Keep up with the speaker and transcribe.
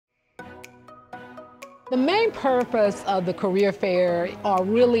The main purpose of the career fair are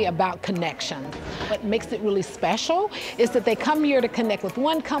really about connections. What makes it really special is that they come here to connect with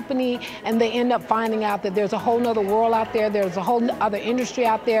one company and they end up finding out that there's a whole nother world out there, there's a whole other industry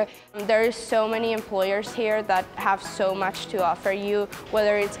out there. There's so many employers here that have so much to offer you,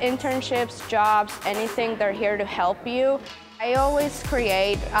 whether it's internships, jobs, anything, they're here to help you. I always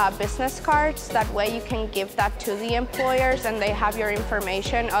create business cards, that way you can give that to the employers and they have your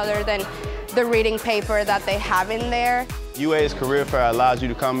information other than the reading paper that they have in there. UA's Career Fair allows you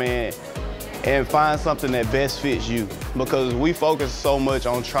to come in and find something that best fits you, because we focus so much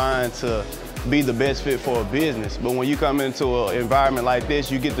on trying to be the best fit for a business, but when you come into an environment like this,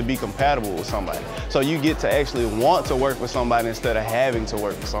 you get to be compatible with somebody. So you get to actually want to work with somebody instead of having to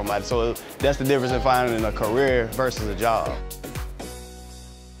work with somebody. So that's the difference in finding a career versus a job.